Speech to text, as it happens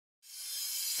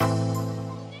What's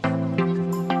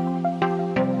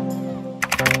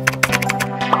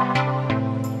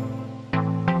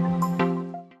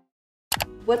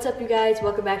up, you guys?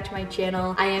 Welcome back to my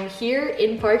channel. I am here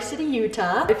in Park City,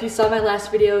 Utah. If you saw my last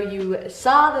video, you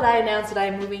saw that I announced that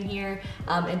I'm moving here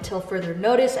until further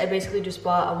notice. I basically just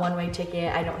bought a one-way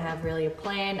ticket. I don't have really a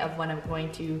plan of when I'm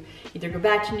going to either go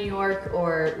back to New York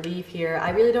or leave here.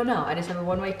 I really don't know. I just have a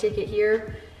one-way ticket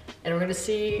here and we're gonna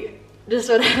see just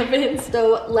what happens.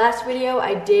 So last video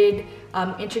I did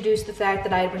introduce the fact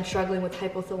that I had been struggling with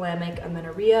hypothalamic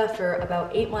amenorrhea for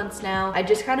about 8 months now. I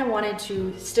just kind of wanted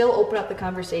to still open up the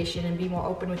conversation and be more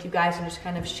open with you guys and just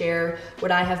kind of share what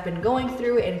I have been going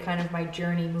through and kind of my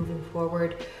journey moving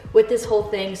forward with this whole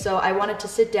thing. So I wanted to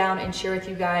sit down and share with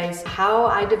you guys how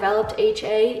I developed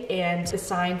HA and the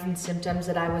signs and symptoms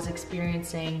that I was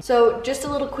experiencing. So just a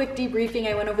little quick debriefing.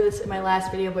 I went over this in my last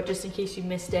video, but just in case you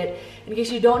missed it, in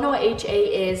case you don't know what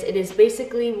HA is, it is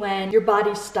basically when your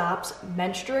body stops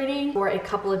menstruating for a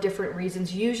couple of different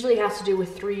reasons. Usually it has to do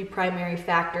with 3 primary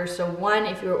factors. So 1,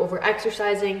 if you're over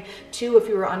exercising, 2, if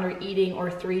you were under eating,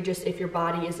 or 3, just if your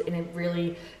body is in a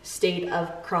really state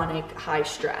of chronic high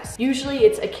stress. Usually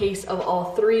it's a case of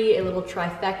all 3, a little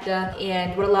trifecta.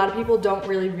 And what a lot of people don't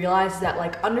really realize is that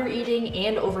like under eating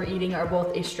and overeating are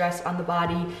both a stress on the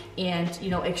body, and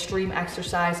you know, extreme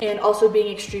exercise and also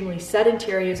being extremely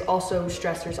sedentary is also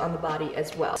stressors on the body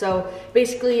as well. So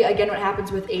basically, again, what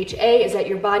happens with HA is that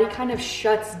your body kind of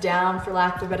shuts down, for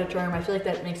lack of a better term. I feel like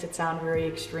that makes it sound very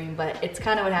extreme, but it's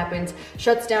kind of what happens.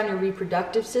 Shuts down your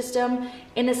reproductive system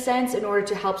in a sense in order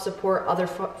to help support other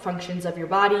functions of your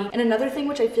body. And another thing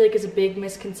which I feel like is a big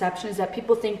misconception is that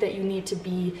people think that you need to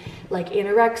be like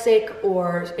anorexic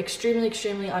or extremely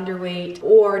underweight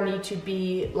or need to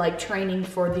be like training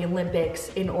for the Olympics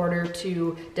in order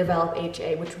to develop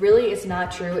HA, which really is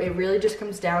not true. It really just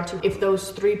comes down to if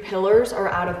those 3 pillars are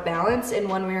out of balance in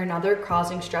one way or another,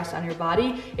 causing stress on your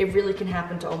body, it really can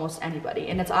happen to almost anybody.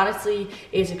 And it's honestly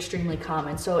is extremely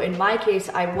common. So in my case,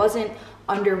 I wasn't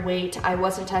underweight. I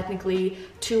wasn't technically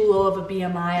too low of a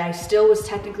BMI. I still was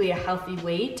technically a healthy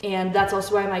weight. And that's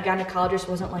also why my gynecologist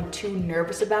wasn't like too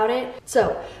nervous about it.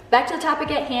 So back to the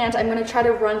topic at hand, I'm gonna try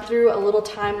to run through a little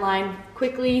timeline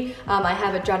quickly. I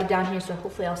have it jotted down here, so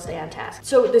hopefully I'll stay on task.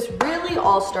 So this really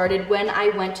all started when I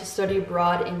went to study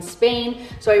abroad in Spain.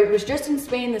 So I was just in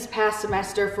Spain this past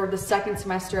semester for the 2nd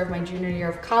semester of my junior year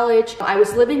of college. I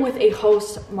was living with a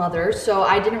host mother, so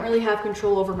I didn't really have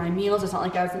control over my meals. It's not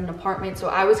like I was in an apartment, so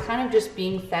I was kind of just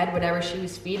being fed whatever she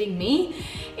was feeding me.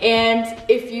 And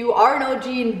if you are an OG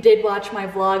and did watch my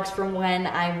vlogs from when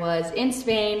I was in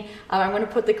Spain, I'm gonna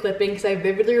put the clip in because I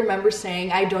vividly remember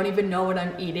saying, I don't even know what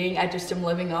I'm eating. I just am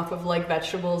living off of like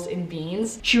vegetables and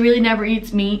beans. She really never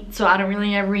eats meat, so I don't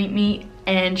really ever eat meat.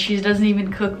 And she doesn't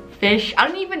even cook fish. I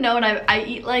don't even know what I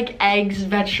eat like eggs,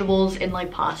 vegetables, and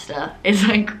like pasta is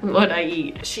like what I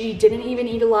eat. She didn't even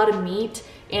eat a lot of meat.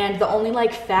 And the only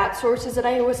like fat sources that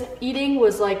I was eating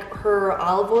was like her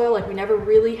olive oil. Like we never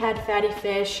really had fatty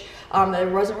fish. There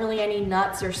wasn't really any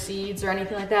nuts or seeds or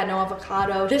anything like that, no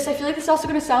avocado. I feel like this is also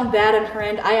gonna sound bad on her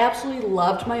end. I absolutely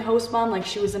loved my host mom, like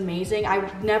she was amazing.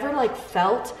 I never like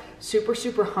felt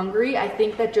super hungry. I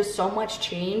think that just so much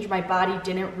changed. My body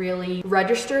didn't really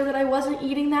register that I wasn't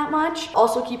eating that much.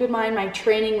 Also keep in mind, my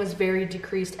training was very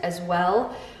decreased as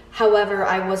well. However,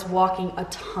 I was walking a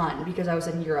ton because I was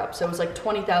in Europe. So it was like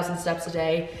 20,000 steps a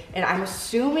day. And I'm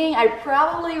assuming I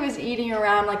probably was eating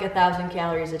around like 1,000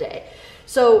 calories a day.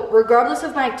 So regardless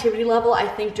of my activity level, I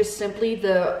think just simply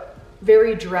the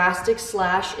very drastic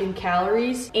slash in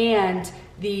calories and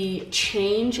the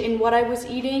change in what I was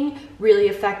eating really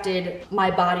affected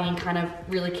my body and kind of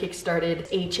really kickstarted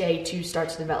HA to start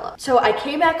to develop. So I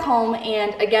came back home,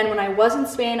 and again, when I was in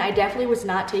Spain, I definitely was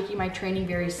not taking my training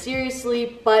very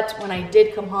seriously, but when I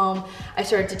did come home, I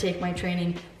started to take my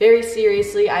training very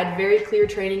seriously. I had very clear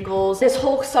training goals. This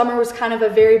whole summer was kind of a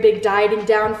very big dieting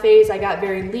down phase. I got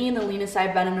very lean, the leanest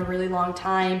I've been in a really long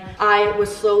time. I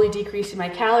was slowly decreasing my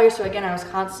calories, so again, I was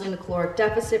constantly in a caloric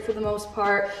deficit for the most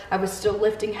part. I was still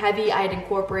lifting heavy. I had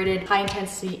incorporated high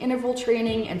intensity interval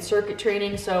training and circuit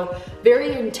training, so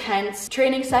very intense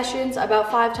training sessions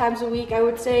about 5 times a week, I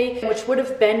would say, which would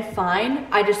have been fine.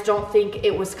 I just don't think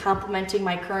it was complementing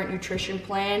my current nutrition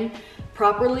plan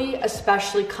properly,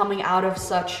 especially coming out of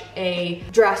such a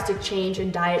drastic change in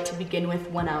diet to begin with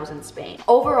when I was in Spain.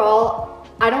 Overall,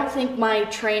 I don't think my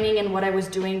training and what I was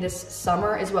doing this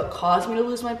summer is what caused me to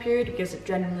lose my period, because it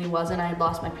genuinely wasn't. I had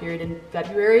lost my period in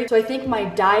February. So I think my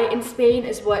diet in Spain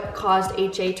is what caused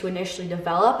HA to initially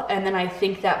develop. And then I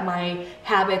think that my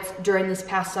habits during this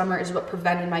past summer is what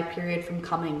prevented my period from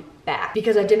coming back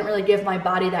because I didn't really give my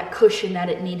body that cushion that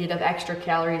it needed of extra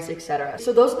calories, etc.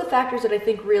 So those are the factors that I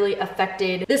think really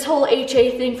affected this whole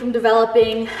HA thing from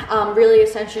developing. Really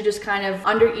essentially just kind of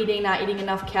under eating, not eating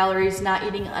enough calories, not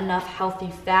eating enough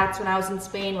healthy fats when I was in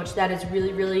Spain, which that is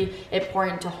really, really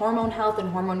important to hormone health and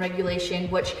hormone regulation,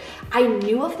 which I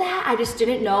knew of that. I just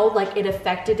didn't know like it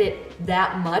affected it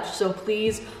that much. So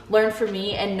please learn from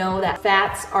me and know that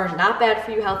fats are not bad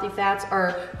for you. Healthy fats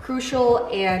are crucial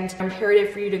and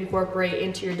imperative for you to incorporate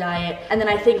into your diet. And then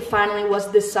I think finally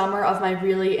was this summer of my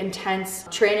really intense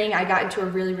training. I got into a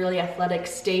really, really athletic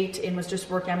state and was just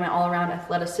working on my all-around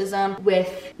athleticism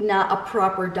with not a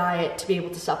proper diet to be able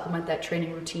to supplement that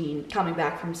training routine coming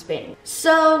back from Spain.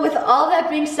 So with all that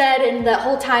being said and that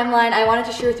whole timeline, I wanted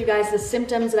to share with you guys the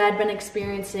symptoms that I'd been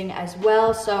experiencing as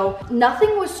well. So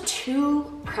nothing was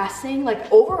too pressing.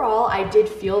 Like overall, I did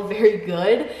feel very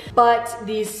good, but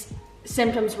these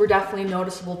symptoms were definitely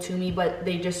noticeable to me, but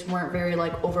they just weren't very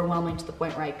like overwhelming to the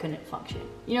point where I couldn't function.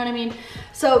 You know what I mean?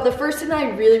 So the first thing that I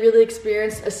really, really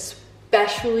experienced,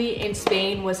 especially in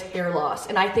Spain, was hair loss.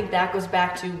 And I think that goes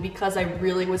back to because I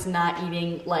really was not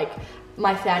eating, like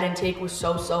my fat intake was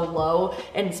so low,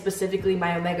 and specifically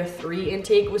my omega-3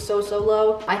 intake was so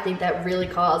low. I think that really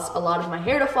caused a lot of my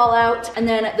hair to fall out. And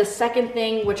then the second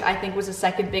thing, which I think was the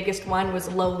second biggest one,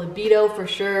 was low libido for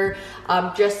sure.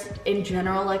 Just in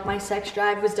general, like my sex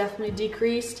drive was definitely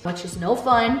decreased, which is no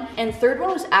fun. And third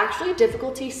one was actually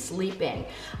difficulty sleeping.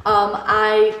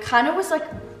 I kind of was like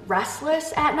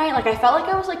restless at night. Like I felt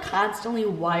like I was like constantly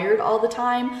wired all the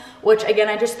time, which again,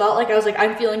 I just thought like, I was like,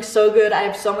 I'm feeling so good, I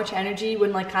have so much energy,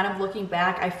 when like kind of looking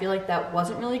back, I feel like that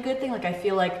wasn't really a good thing. Like I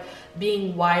feel like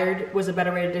being wired was a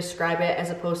better way to describe it, as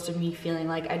opposed to me feeling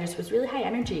like I just was really high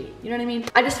energy. You know what I mean?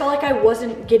 I just felt like I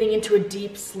wasn't getting into a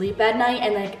deep sleep at night,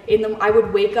 and like I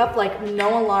would wake up like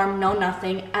no alarm, no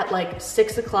nothing, at like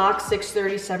 6 o'clock,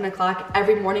 6:30, 7 o'clock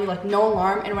every morning, like no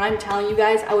alarm. And when I'm telling you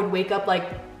guys, I would wake up like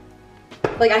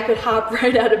I could hop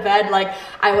right out of bed. Like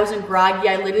I wasn't groggy.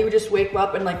 I literally would just wake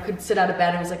up and like could sit out of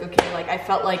bed and was like, okay, like I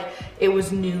felt like it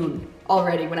was noon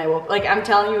already when I woke. Like I'm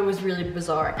telling you, it was really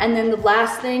bizarre. And then the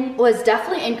last thing was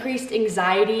definitely increased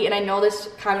anxiety. And I know this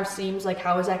kind of seems like,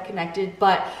 how is that connected?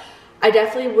 But I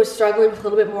definitely was struggling with a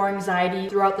little bit more anxiety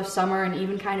throughout the summer and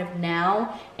even kind of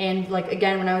now. And like,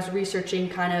 again, when I was researching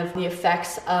kind of the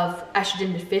effects of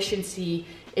estrogen deficiency,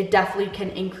 it definitely can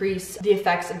increase the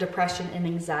effects of depression and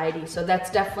anxiety. So that's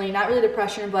definitely not really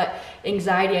depression, but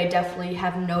anxiety I definitely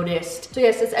have noticed. So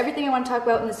yes, that's everything I want to talk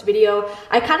about in this video.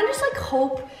 I kind of just like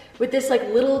hope with this like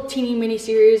little teeny mini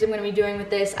series I'm going to be doing with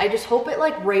this, I just hope it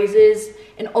like raises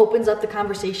and opens up the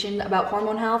conversation about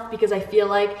hormone health, because I feel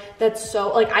like that's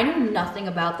so, like I knew nothing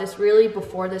about this really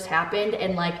before this happened,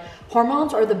 and like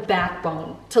hormones are the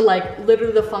backbone to like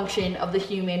literally the function of the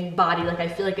human body. Like I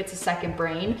feel like it's a second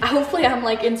brain. Hopefully I'm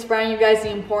like inspiring you guys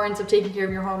the importance of taking care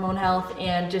of your hormone health,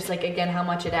 and just like again how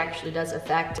much it actually does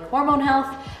affect. Hormone health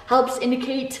helps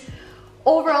indicate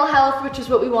overall health, which is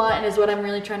what we want and is what I'm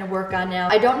really trying to work on now.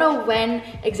 I don't know when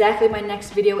exactly my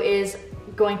next video is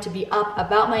going to be up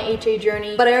about my HA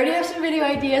journey, but I already have some video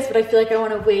ideas, but I feel like I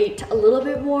want to wait a little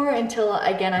bit more until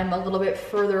again I'm a little bit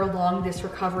further along this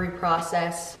recovery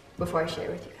process before I share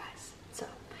with you guys. So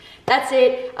that's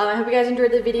it. I hope you guys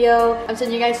enjoyed the video. I'm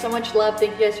sending you guys so much love.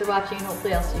 Thank you guys for watching, and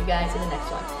hopefully I'll see you guys in the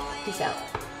next one. Peace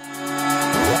out.